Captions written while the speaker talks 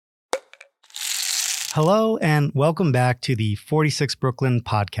Hello, and welcome back to the 46 Brooklyn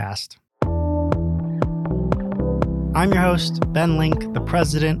podcast. I'm your host, Ben Link, the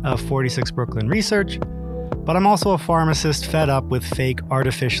president of 46 Brooklyn Research, but I'm also a pharmacist fed up with fake,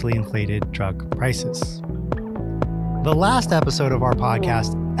 artificially inflated drug prices. The last episode of our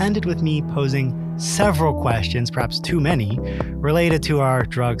podcast ended with me posing several questions, perhaps too many, related to our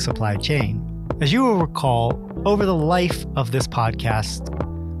drug supply chain. As you will recall, over the life of this podcast,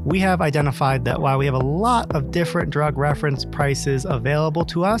 we have identified that while we have a lot of different drug reference prices available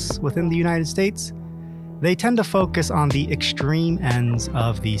to us within the United States, they tend to focus on the extreme ends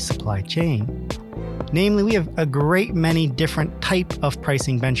of the supply chain. Namely, we have a great many different type of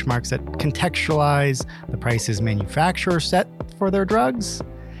pricing benchmarks that contextualize the prices manufacturers set for their drugs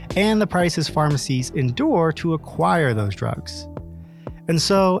and the prices pharmacies endure to acquire those drugs. And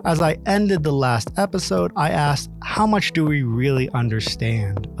so, as I ended the last episode, I asked, how much do we really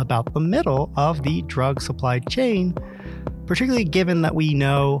understand about the middle of the drug supply chain, particularly given that we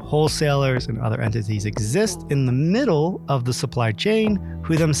know wholesalers and other entities exist in the middle of the supply chain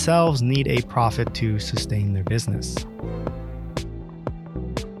who themselves need a profit to sustain their business.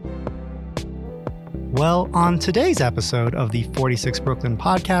 Well, on today's episode of the 46 Brooklyn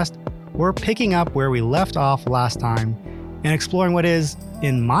podcast, we're picking up where we left off last time and exploring what is,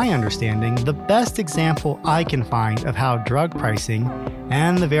 in my understanding, the best example I can find of how drug pricing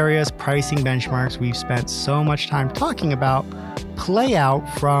and the various pricing benchmarks we've spent so much time talking about play out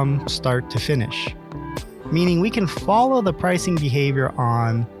from start to finish. Meaning we can follow the pricing behavior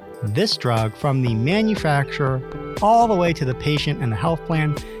on this drug from the manufacturer all the way to the patient and the health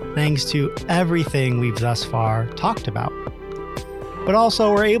plan, thanks to everything we've thus far talked about. But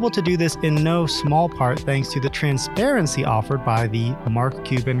also, we're able to do this in no small part thanks to the transparency offered by the Mark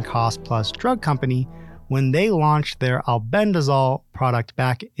Cuban Cost Plus drug company when they launched their albendazole product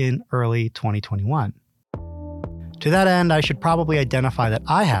back in early 2021. To that end, I should probably identify that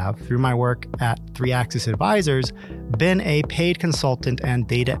I have, through my work at 3-Axis Advisors, been a paid consultant and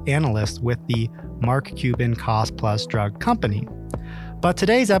data analyst with the Mark Cuban Cost Plus drug company. But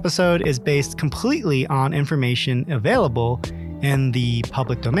today's episode is based completely on information available in the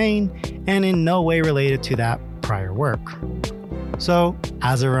public domain and in no way related to that prior work. So,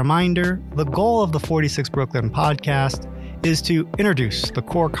 as a reminder, the goal of the 46 Brooklyn podcast is to introduce the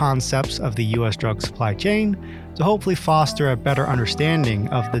core concepts of the U.S. drug supply chain to hopefully foster a better understanding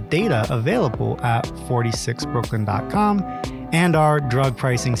of the data available at 46brooklyn.com and our drug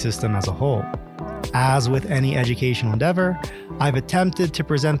pricing system as a whole. As with any educational endeavor, I've attempted to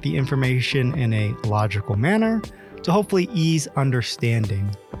present the information in a logical manner to hopefully ease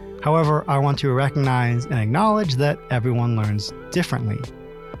understanding. However, I want to recognize and acknowledge that everyone learns differently.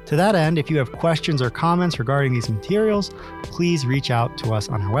 To that end, if you have questions or comments regarding these materials, please reach out to us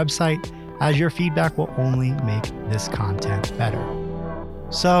on our website, as your feedback will only make this content better.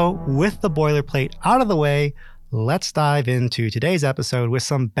 So, with the boilerplate out of the way, let's dive into today's episode with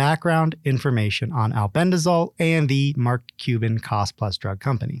some background information on albendazole and the Mark Cuban Cost Plus drug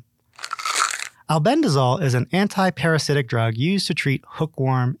company. Albendazole is an anti-parasitic drug used to treat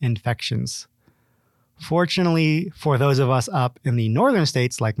hookworm infections. Fortunately, for those of us up in the northern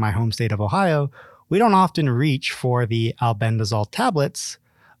states, like my home state of Ohio, we don't often reach for the albendazole tablets,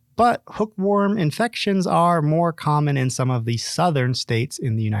 but hookworm infections are more common in some of the southern states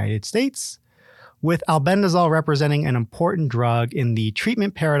in the United States, with albendazole representing an important drug in the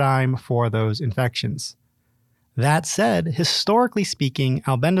treatment paradigm for those infections. That said, historically speaking,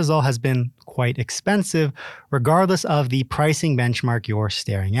 albendazole has been quite expensive, regardless of the pricing benchmark you're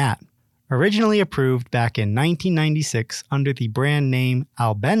staring at. Originally approved back in 1996 under the brand name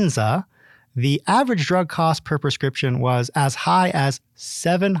Albenza, the average drug cost per prescription was as high as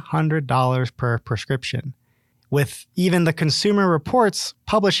 $700 per prescription, with even the Consumer Reports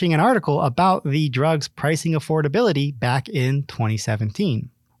publishing an article about the drug's pricing affordability back in 2017.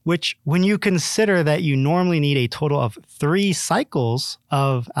 Which, when you consider that you normally need a total of 3 cycles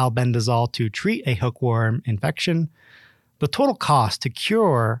of albendazole to treat a hookworm infection, the total cost to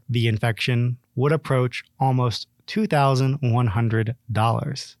cure the infection would approach almost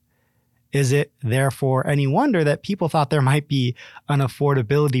 $2,100. Is it therefore any wonder that people thought there might be an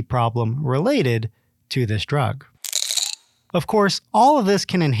affordability problem related to this drug? Of course, all of this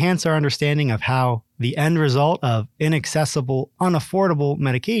can enhance our understanding of how the end result of inaccessible, unaffordable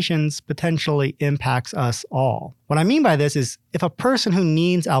medications potentially impacts us all. What I mean by this is if a person who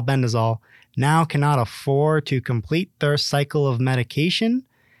needs albendazole now cannot afford to complete their cycle of medication,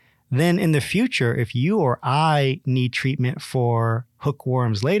 then in the future, if you or I need treatment for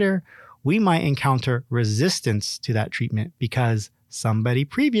hookworms later, we might encounter resistance to that treatment because somebody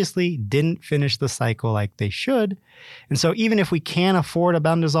previously didn't finish the cycle like they should. And so even if we can afford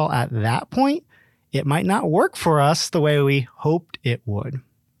albendazole at that point, it might not work for us the way we hoped it would.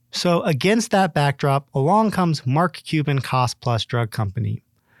 So against that backdrop, along comes Mark Cuban Cost Plus Drug Company,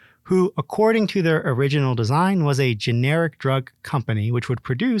 who, according to their original design, was a generic drug company which would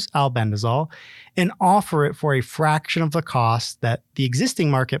produce albendazole and offer it for a fraction of the cost that the existing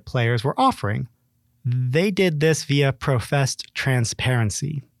market players were offering. They did this via professed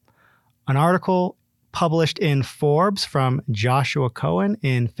transparency. An article published in Forbes from Joshua Cohen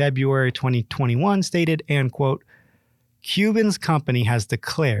in February 2021 stated, and quote, Cuban's company has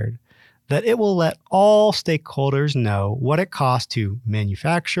declared that it will let all stakeholders know what it costs to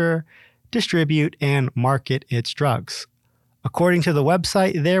manufacture, distribute, and market its drugs. According to the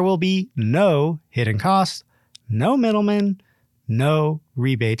website, there will be no hidden costs, no middlemen, no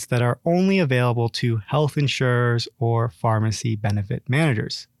rebates that are only available to health insurers or pharmacy benefit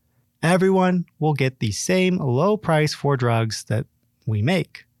managers. Everyone will get the same low price for drugs that we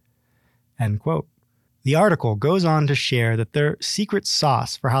make. End quote. The article goes on to share that their secret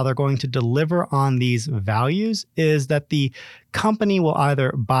sauce for how they're going to deliver on these values is that the company will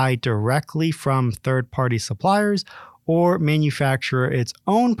either buy directly from third-party suppliers or manufacture its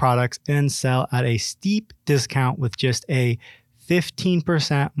own products and sell at a steep discount with just a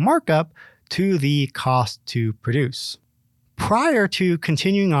 15% markup to the cost to produce. Prior to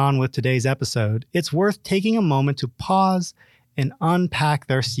continuing on with today's episode, it's worth taking a moment to pause and unpack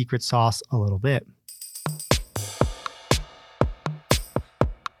their secret sauce a little bit.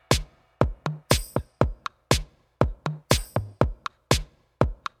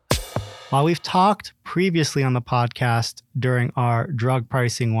 While we've talked previously on the podcast during our Drug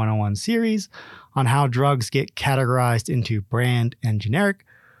Pricing 101 series on how drugs get categorized into brand and generic,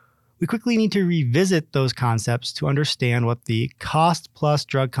 we quickly need to revisit those concepts to understand what the cost plus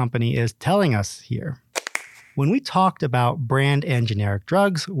drug company is telling us here. When we talked about brand and generic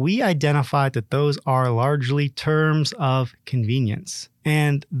drugs, we identified that those are largely terms of convenience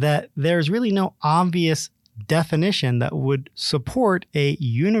and that there's really no obvious definition that would support a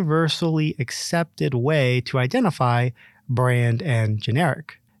universally accepted way to identify brand and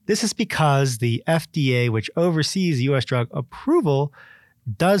generic. This is because the FDA, which oversees U.S. drug approval,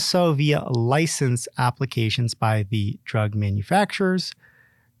 does so via license applications by the drug manufacturers,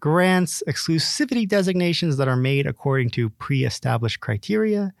 grants exclusivity designations that are made according to pre-established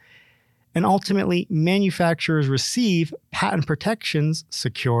criteria, and ultimately manufacturers receive patent protections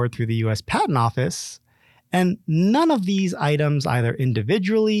secured through the U.S. Patent Office. And none of these items, either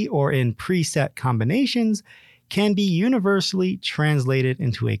individually or in preset combinations, can be universally translated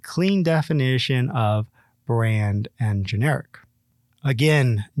into a clean definition of brand and generic.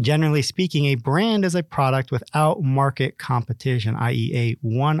 Again, generally speaking, a brand is a product without market competition, i.e. a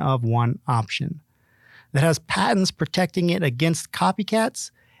one-of-one option, that has patents protecting it against copycats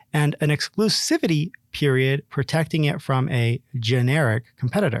and an exclusivity period protecting it from a generic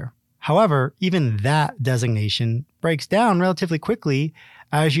competitor. However, even that designation breaks down relatively quickly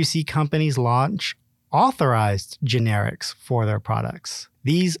as you see companies launch authorized generics for their products.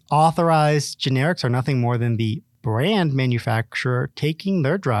 These authorized generics are nothing more than the brand manufacturer taking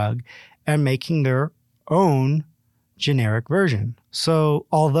their drug and making their own generic version. So,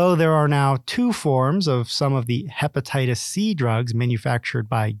 although there are now two forms of some of the hepatitis C drugs manufactured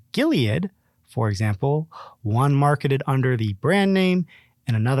by Gilead, for example, one marketed under the brand name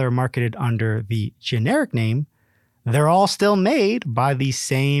and another marketed under the generic name, they're all still made by the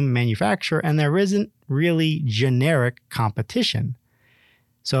same manufacturer and there isn't really generic competition.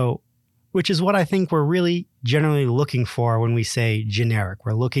 So, which is what I think we're really generally looking for when we say generic.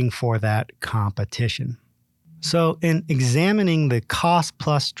 We're looking for that competition. So in examining the cost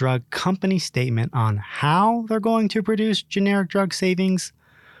plus drug company statement on how they're going to produce generic drug savings,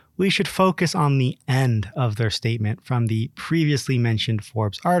 we should focus on the end of their statement from the previously mentioned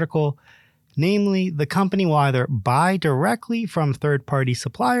Forbes article, namely the company will either buy directly from third-party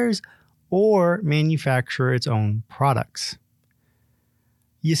suppliers or manufacture its own products.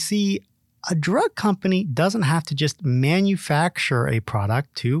 You see, a drug company doesn't have to just manufacture a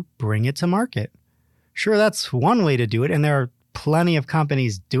product to bring it to market. Sure, that's one way to do it, and there are plenty of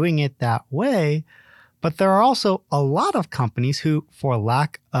companies doing it that way, but there are also a lot of companies who, for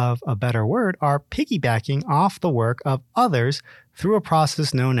lack of a better word, are piggybacking off the work of others through a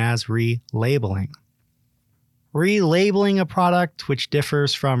process known as relabeling. Relabeling a product, which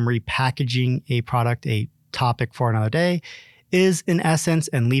differs from repackaging a product, a topic for another day, is, in essence,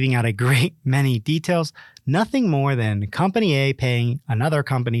 and leaving out a great many details, nothing more than Company A paying another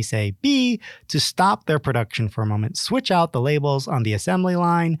company, say B, to stop their production for a moment, switch out the labels on the assembly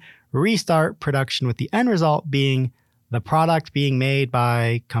line, restart production, with the end result being the product being made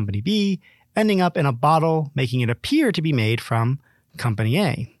by Company B ending up in a bottle, making it appear to be made from Company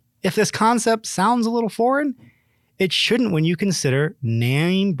A. If this concept sounds a little foreign, it shouldn't when you consider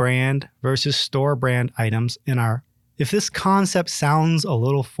name brand versus store brand items in our If this concept sounds a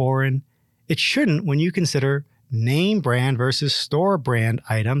little foreign, it shouldn't when you consider name brand versus store brand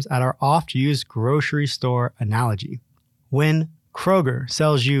items at our oft-used grocery store analogy. When Kroger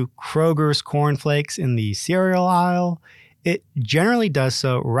sells you Kroger's cornflakes in the cereal aisle, it generally does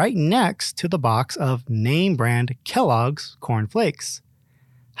so right next to the box of name brand Kellogg's cornflakes.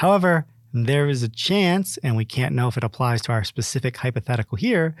 However, there is a chance, and we can't know if it applies to our specific hypothetical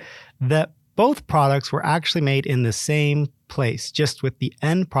here, that both products were actually made in the same place, just with the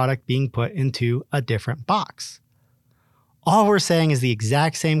end product being put into a different box. All we're saying is the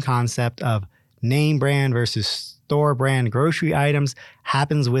exact same concept of name brand versus store brand grocery items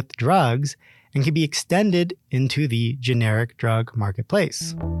happens with drugs and can be extended into the generic drug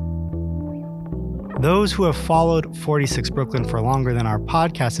marketplace. Those who have followed 46 Brooklyn for longer than our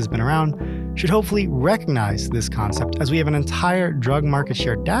podcast has been around should hopefully recognize this concept, as we have an entire drug market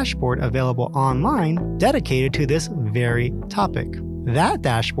share dashboard available online dedicated to this very topic. That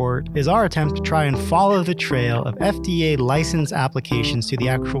dashboard is our attempt to try and follow the trail of FDA license applications to the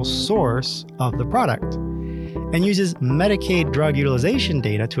actual source of the product, and uses Medicaid drug utilization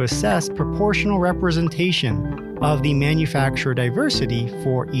data to assess proportional representation of the manufacturer diversity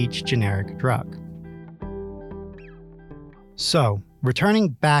for each generic drug. So, returning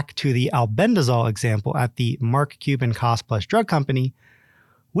back to the albendazole example at the Mark Cuban Cost Plus Drug Company,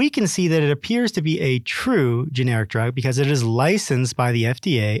 we can see that it appears to be a true generic drug because it is licensed by the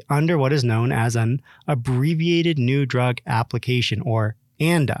FDA under what is known as an Abbreviated New Drug Application, or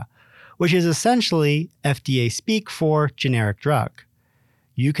ANDA, which is essentially FDA speak for generic drug.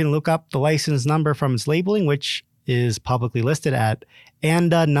 You can look up the license number from its labeling, which is publicly listed at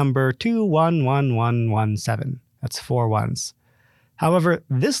ANDA number 211117. That's 4 ones. However,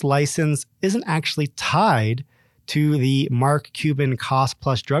 this license isn't actually tied to the Mark Cuban Cost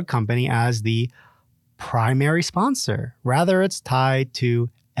Plus Drug Company as the primary sponsor. Rather, it's tied to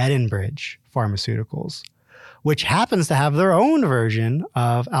Edenbridge Pharmaceuticals, which happens to have their own version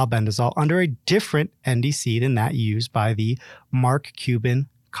of albendazole under a different NDC than that used by the Mark Cuban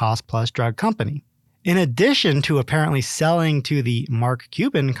Cost Plus Drug Company. In addition to apparently selling to the Mark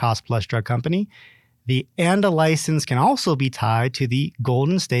Cuban Cost Plus Drug Company, the ANDA license can also be tied to the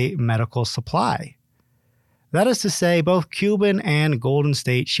Golden State Medical Supply. That is to say, both Cuban and Golden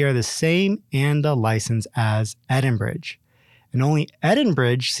State share the same ANDA license as Edenbridge, and only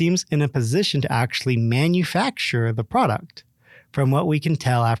Edenbridge seems in a position to actually manufacture the product, from what we can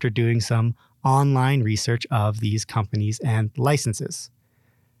tell after doing some online research of these companies and licenses.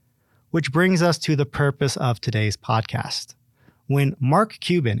 Which brings us to the purpose of today's podcast. When Mark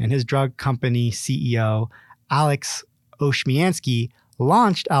Cuban and his drug company CEO, Alex Oshmiansky,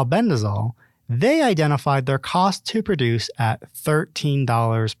 launched albendazole, they identified their cost to produce at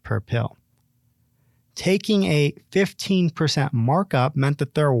 $13 per pill. Taking a 15% markup meant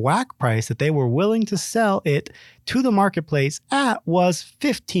that their WAC price that they were willing to sell it to the marketplace at was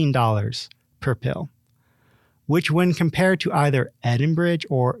 $15 per pill, which when compared to either Edenbridge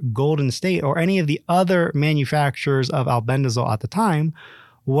or Golden State or any of the other manufacturers of albendazole at the time,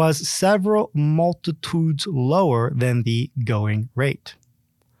 was several multitudes lower than the going rate.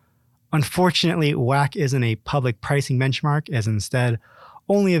 Unfortunately, WAC isn't a public pricing benchmark, as instead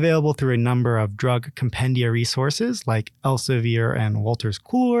only available through a number of drug compendia resources like Elsevier and Wolters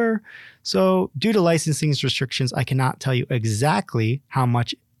Kluwer. So due to licensing restrictions, I cannot tell you exactly how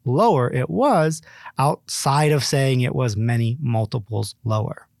much lower it was outside of saying it was many multiples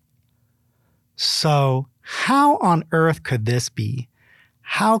lower. So how on earth could this be?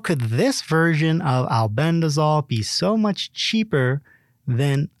 How could this version of albendazole be so much cheaper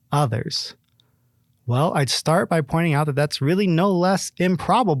than others? Well, I'd start by pointing out that that's really no less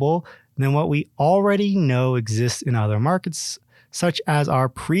improbable than what we already know exists in other markets, such as our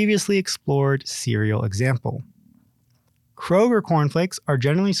previously explored cereal example. Kroger cornflakes are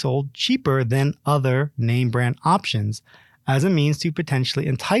generally sold cheaper than other name brand options as a means to potentially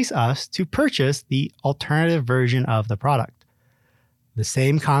entice us to purchase the alternative version of the product. The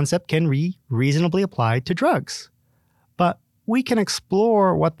same concept can be reasonably applied to drugs. But we can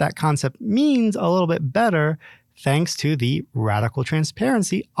explore what that concept means a little bit better thanks to the radical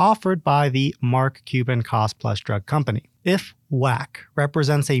transparency offered by the Mark Cuban Cost Plus Drug Company. If WAC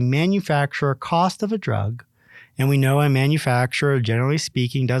represents a manufacturer cost of a drug, and we know a manufacturer, generally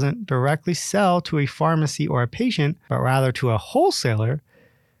speaking, doesn't directly sell to a pharmacy or a patient, but rather to a wholesaler,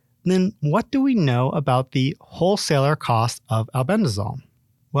 then what do we know about the wholesaler cost of albendazole?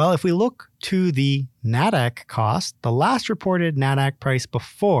 Well, if we look to the NADAC cost, the last reported NADAC price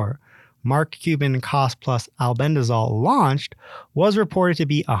before Mark Cuban cost plus albendazole launched was reported to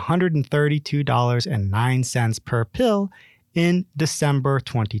be $132.09 per pill in December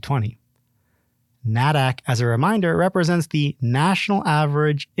 2020. NADAC, as a reminder, represents the national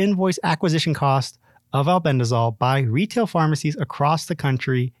average invoice acquisition cost of albendazole by retail pharmacies across the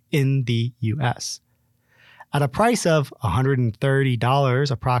country in the US. At a price of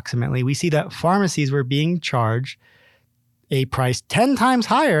 $130 approximately, we see that pharmacies were being charged a price 10 times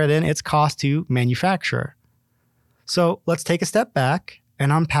higher than its cost to manufacture. So let's take a step back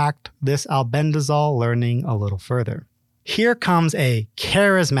and unpack this albendazole learning a little further. Here comes a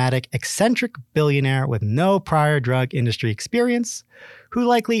charismatic, eccentric billionaire with no prior drug industry experience, who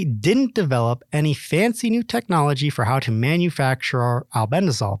likely didn't develop any fancy new technology for how to manufacture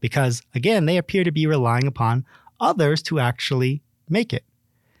albendazole because, again, they appear to be relying upon others to actually make it,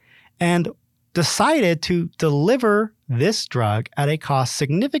 and decided to deliver this drug at a cost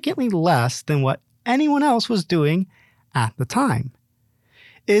significantly less than what anyone else was doing at the time.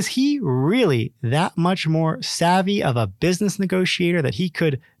 Is he really that much more savvy of a business negotiator that he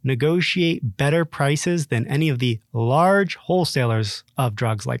could negotiate better prices than any of the large wholesalers of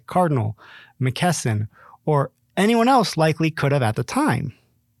drugs like Cardinal, McKesson, or anyone else likely could have at the time?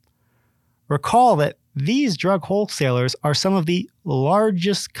 Recall that these drug wholesalers are some of the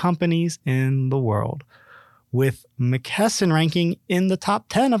largest companies in the world, with McKesson ranking in the top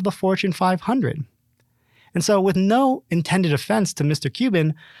 10 of the Fortune 500. And so, with no intended offense to Mr.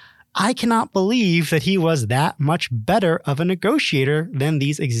 Cuban, I cannot believe that he was that much better of a negotiator than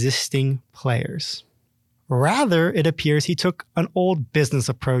these existing players. Rather, it appears he took an old business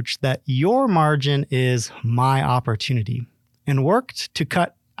approach that your margin is my opportunity, and worked to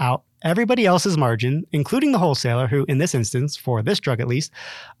cut out everybody else's margin, including the wholesaler, who in this instance, for this drug at least,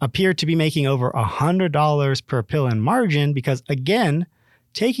 appeared to be making over $100 per pill in margin because, again,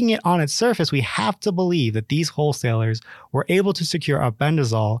 taking it on its surface, we have to believe that these wholesalers were able to secure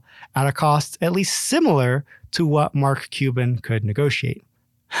albendazole at a cost at least similar to what Mark Cuban could negotiate.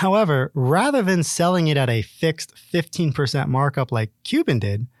 However, rather than selling it at a fixed 15% markup like Cuban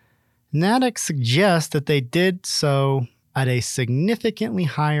did, NADAC suggests that they did so at a significantly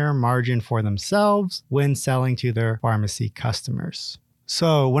higher margin for themselves when selling to their pharmacy customers.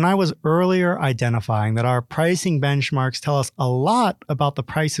 So when I was earlier identifying that our pricing benchmarks tell us a lot about the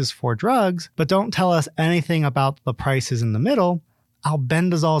prices for drugs, but don't tell us anything about the prices in the middle,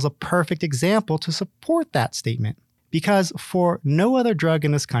 albendazole is a perfect example to support that statement. Because for no other drug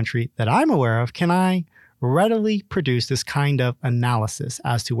in this country that I'm aware of can I readily produce this kind of analysis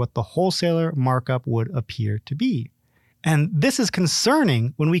as to what the wholesaler markup would appear to be. And this is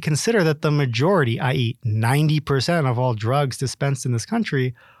concerning when we consider that the majority, i.e. 90% of all drugs dispensed in this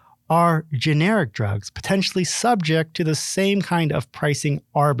country, are generic drugs, potentially subject to the same kind of pricing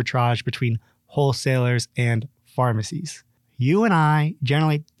arbitrage between wholesalers and pharmacies. You and I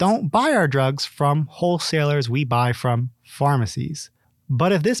generally don't buy our drugs from wholesalers, we buy from pharmacies.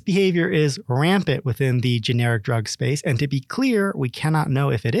 But if this behavior is rampant within the generic drug space, and to be clear, we cannot know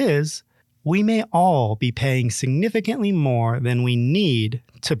if it is, we may all be paying significantly more than we need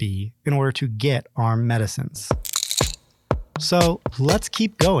to be in order to get our medicines. So let's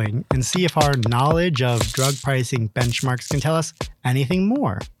keep going and see if our knowledge of drug pricing benchmarks can tell us anything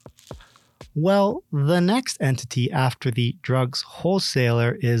more. Well, the next entity after the drug's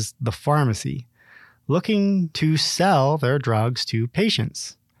wholesaler is the pharmacy, looking to sell their drugs to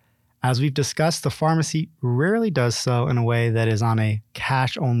patients. As we've discussed, the pharmacy rarely does so in a way that is on a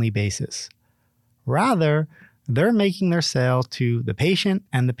cash-only basis. Rather, they're making their sale to the patient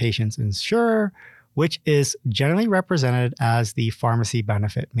and the patient's insurer, which is generally represented as the pharmacy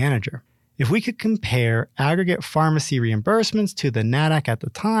benefit manager. If we could compare aggregate pharmacy reimbursements to the NADAC at the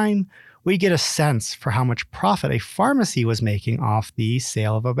time, we get a sense for how much profit a pharmacy was making off the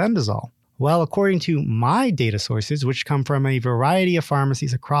sale of albendazole. Well, according to my data sources, which come from a variety of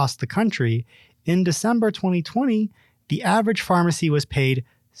pharmacies across the country, in December 2020, the average pharmacy was paid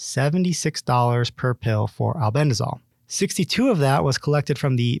 $76 per pill for albendazole. $62 of that was collected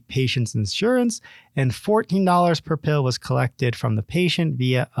from the patient's insurance, and $14 per pill was collected from the patient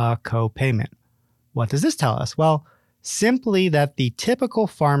via a co-payment. What does this tell us? Well, simply that the typical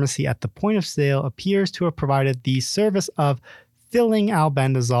pharmacy at the point of sale appears to have provided the service of filling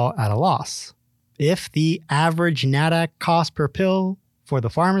albendazole at a loss. If the average NADAC cost per pill for the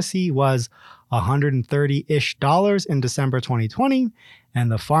pharmacy was $130-ish in December 2020,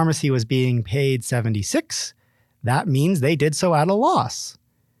 and the pharmacy was being paid $76, that means they did so at a loss.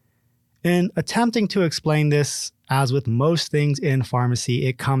 In attempting to explain this, as with most things in pharmacy,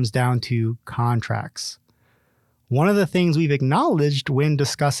 it comes down to contracts. One of the things we've acknowledged when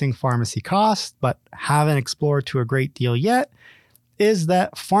discussing pharmacy costs, but haven't explored to a great deal yet, is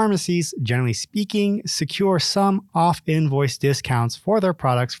that pharmacies, generally speaking, secure some off-invoice discounts for their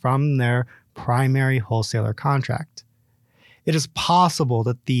products from their primary wholesaler contract. It is possible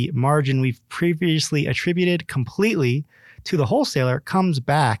that the margin we've previously attributed completely to the wholesaler comes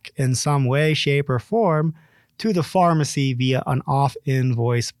back in some way, shape, or form to the pharmacy via an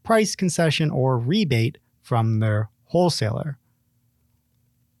off-invoice price concession or rebate from their wholesaler.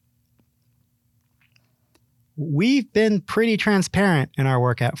 We've been pretty transparent in our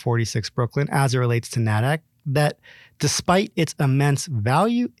work at 46 Brooklyn as it relates to NADAC that despite its immense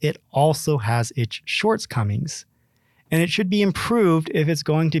value, it also has its shortcomings. And it should be improved if it's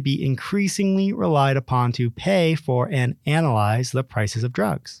going to be increasingly relied upon to pay for and analyze the prices of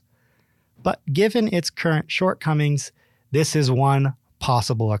drugs. But given its current shortcomings, this is one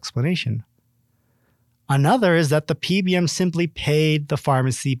possible explanation. Another is that the PBM simply paid the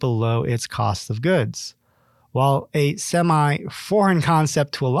pharmacy below its cost of goods. While a semi-foreign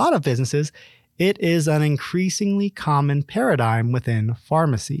concept to a lot of businesses, it is an increasingly common paradigm within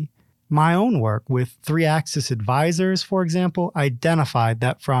pharmacy. My own work with 3-Axis Advisors, for example, identified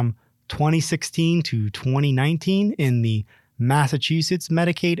that from 2016 to 2019 in the Massachusetts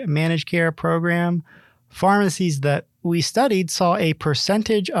Medicaid Managed Care Program, pharmacies that we studied saw a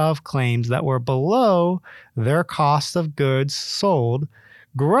percentage of claims that were below their cost of goods sold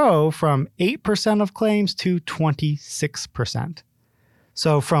grow from 8% of claims to 26%.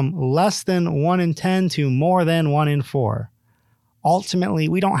 So from less than 1 in 10 to more than 1 in 4. Ultimately,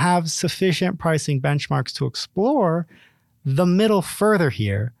 we don't have sufficient pricing benchmarks to explore the middle further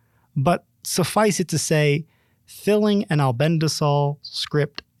here, but suffice it to say, filling an albendazole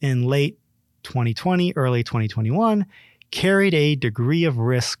script in late 2020, early 2021 carried a degree of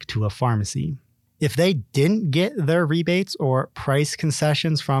risk to a pharmacy. If they didn't get their rebates or price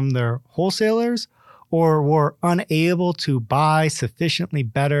concessions from their wholesalers, or were unable to buy sufficiently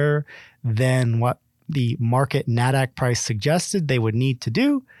better than what the market NADAC price suggested they would need to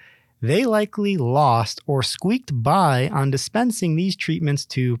do, they likely lost or squeaked by on dispensing these treatments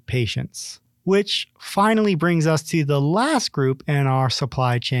to patients. Which finally brings us to the last group in our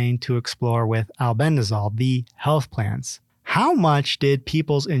supply chain to explore with albendazole, the health plans. How much did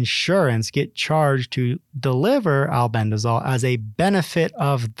people's insurance get charged to deliver albendazole as a benefit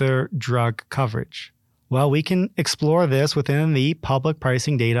of their drug coverage? Well, we can explore this within the public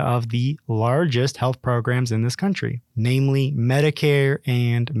pricing data of the largest health programs in this country, namely Medicare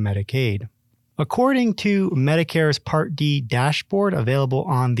and Medicaid. According to Medicare's Part D dashboard available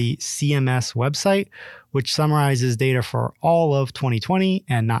on the CMS website, which summarizes data for all of 2020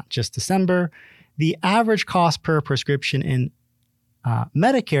 and not just December, the average cost per prescription in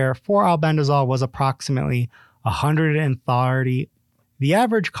Medicare for albendazole was approximately $130. The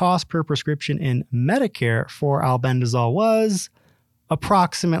average cost per prescription in Medicare for albendazole was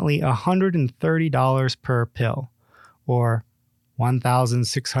approximately $130 per pill, or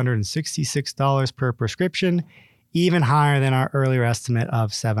 $1,666 per prescription, even higher than our earlier estimate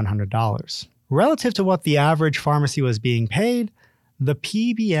of $700. Relative to what the average pharmacy was being paid, the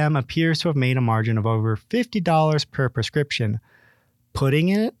PBM appears to have made a margin of over $50 per prescription, putting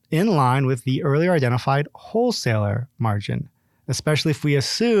it in line with the earlier identified wholesaler margin, especially if we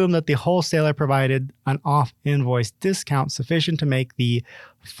assume that the wholesaler provided an off-invoice discount sufficient to make the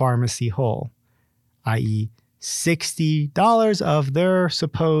pharmacy whole, i.e., $60 of their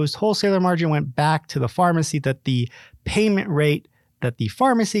supposed wholesaler margin went back to the pharmacy that the payment rate that the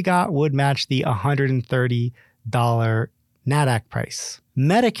pharmacy got would match the $130 NADAC price.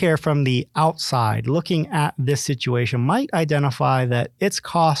 Medicare from the outside looking at this situation might identify that its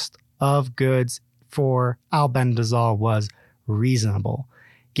cost of goods for albendazole was reasonable,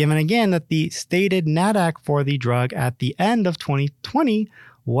 given again that the stated NADAC for the drug at the end of 2020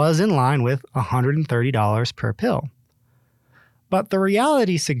 was in line with $130 per pill. But the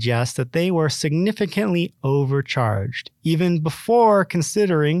reality suggests that they were significantly overcharged, even before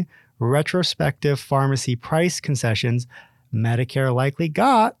considering retrospective pharmacy price concessions Medicare likely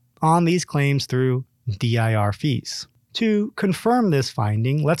got on these claims through DIR fees. To confirm this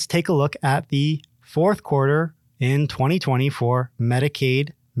finding, let's take a look at the fourth quarter in 2020 for Medicaid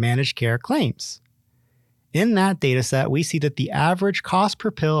managed care claims. In that data set, we see that the average cost per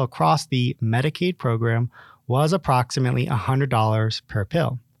pill across the Medicaid program was approximately $100 per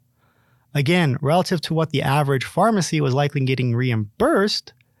pill. Again, relative to what the average pharmacy was likely getting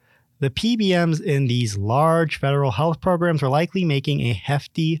reimbursed, the PBMs in these large federal health programs were likely making a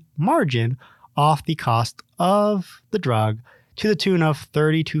hefty margin off the cost of the drug to the tune of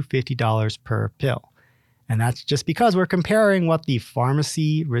 $30 to $50 per pill. And that's just because we're comparing what the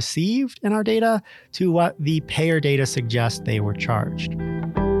pharmacy received in our data to what the payer data suggests they were charged.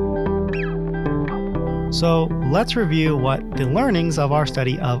 So let's review what the learnings of our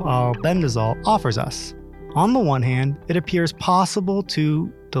study of albendazole offers us. On the one hand, it appears possible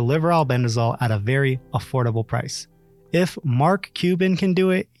to deliver albendazole at a very affordable price. If Mark Cuban can do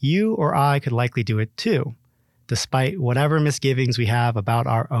it, you or I could likely do it too, despite whatever misgivings we have about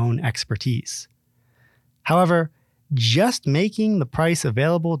our own expertise. However, just making the price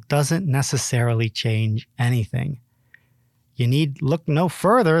available doesn't necessarily change anything. You need look no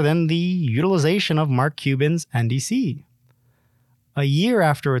further than the utilization of Mark Cuban's NDC. A year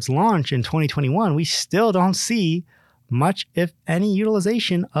after its launch in 2021, we still don't see much, if any,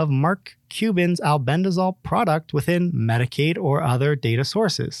 utilization of Mark Cuban's albendazole product within Medicaid or other data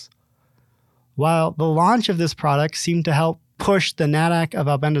sources. While the launch of this product seemed to help push the NADAC of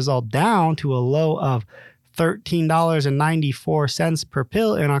albendazole down to a low of $13.94 per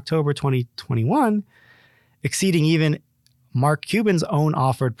pill in October 2021, exceeding even Mark Cuban's own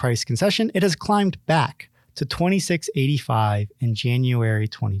offered price concession, it has climbed back to $26.85 in January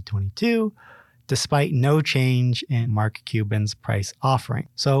 2022, despite no change in Mark Cuban's price offering.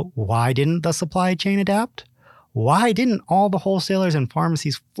 So why didn't the supply chain adapt? Why didn't all the wholesalers and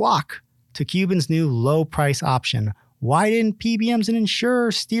pharmacies flock to Cuban's new low price option? Why didn't PBMs and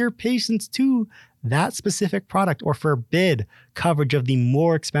insurers steer patients to that specific product or forbid coverage of the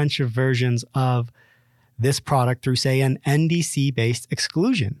more expensive versions of this product through, say, an NDC-based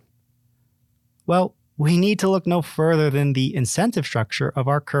exclusion? Well, we need to look no further than the incentive structure of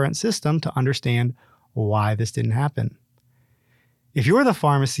our current system to understand why this didn't happen. If you're the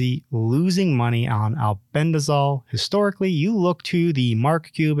pharmacy losing money on albendazole, historically, you look to the Mark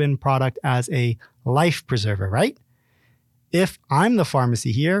Cuban product as a life preserver, right? If I'm the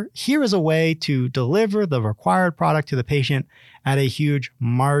pharmacy here is a way to deliver the required product to the patient at a huge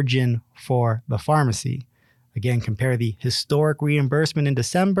margin for the pharmacy. Again, compare the historic reimbursement in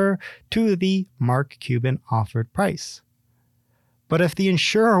December to the Mark Cuban offered price. But if the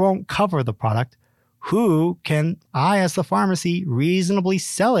insurer won't cover the product, who can I, as the pharmacy, reasonably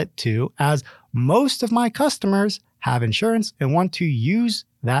sell it to, as most of my customers have insurance and want to use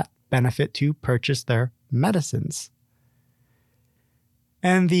that benefit to purchase their medicines?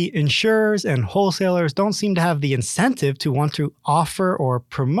 And the insurers and wholesalers don't seem to have the incentive to want to offer or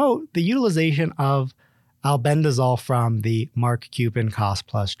promote the utilization of albendazole from the Mark Cuban cost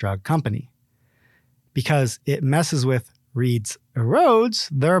plus drug company, because it messes with, erodes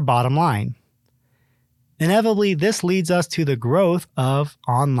their bottom line. Inevitably, this leads us to the growth of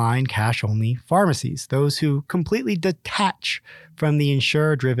online cash-only pharmacies, those who completely detach from the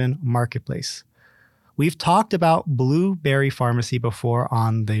insurer-driven marketplace. We've talked about Blueberry Pharmacy before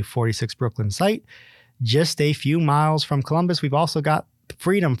on the 46 Brooklyn site. Just a few miles from Columbus, we've also got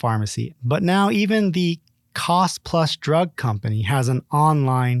Freedom Pharmacy. But now even the Cost Plus Drug Company has an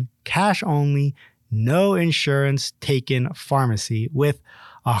online, cash-only, no insurance taken pharmacy with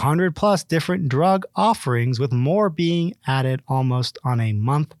 100 plus different drug offerings, with more being added almost on a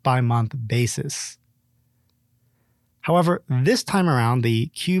month-by-month basis. However, this time around, the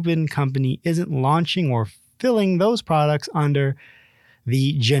Cuban company isn't launching or filling those products under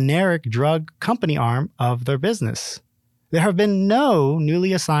the generic drug company arm of their business. There have been no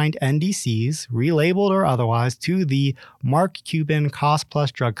newly assigned NDCs, relabeled or otherwise, to the Mark Cuban Cost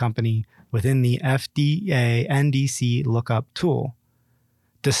Plus Drug Company within the FDA NDC lookup tool,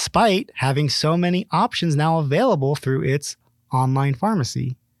 despite having so many options now available through its online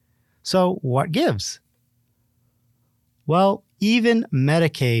pharmacy. So what gives? Well, even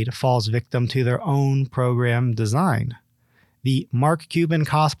Medicaid falls victim to their own program design. The Mark Cuban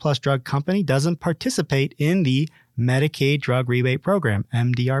Cost Plus Drug Company doesn't participate in the Medicaid Drug Rebate Program,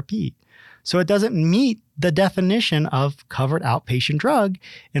 MDRP. So it doesn't meet the definition of covered outpatient drug,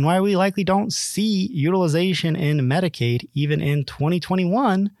 and why we likely don't see utilization in Medicaid even in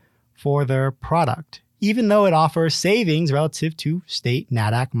 2021 for their product, even though it offers savings relative to state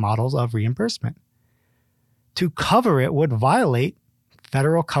NADAC models of reimbursement. To cover it would violate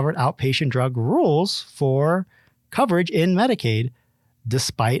federal covered outpatient drug rules for coverage in Medicaid,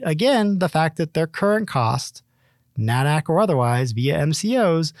 despite, again, the fact that their current cost NADAC or otherwise, via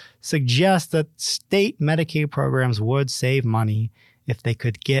MCOs, suggest that state Medicaid programs would save money if they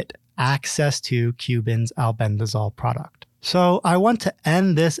could get access to Cuban's albendazole product. So I want to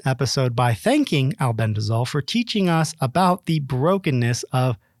end this episode by thanking albendazole for teaching us about the brokenness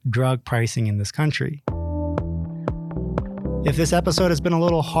of drug pricing in this country. If this episode has been a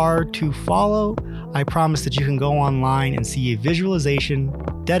little hard to follow, I promise that you can go online and see a visualization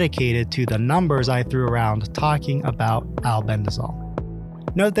dedicated to the numbers I threw around talking about albendazole.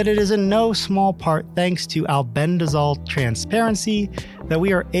 Note that it is in no small part thanks to albendazole transparency that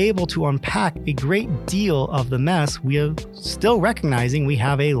we are able to unpack a great deal of the mess, we are still recognizing we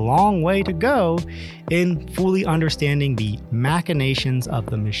have a long way to go in fully understanding the machinations of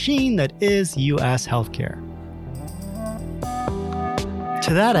the machine that is U.S. healthcare.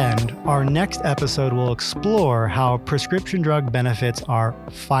 To that end, our next episode will explore how prescription drug benefits are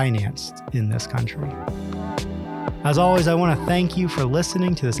financed in this country. As always, I want to thank you for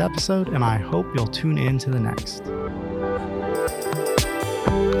listening to this episode, and I hope you'll tune in to the next.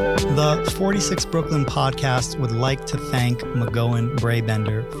 The 46 Brooklyn podcast would like to thank McGowan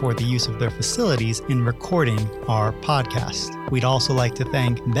Braybender for the use of their facilities in recording our podcast. We'd also like to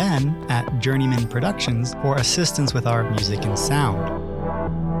thank Ben at Journeyman Productions for assistance with our music and sound.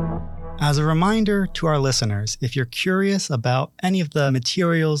 As a reminder to our listeners, if you're curious about any of the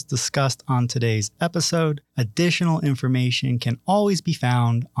materials discussed on today's episode, additional information can always be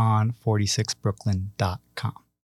found on 46brooklyn.com.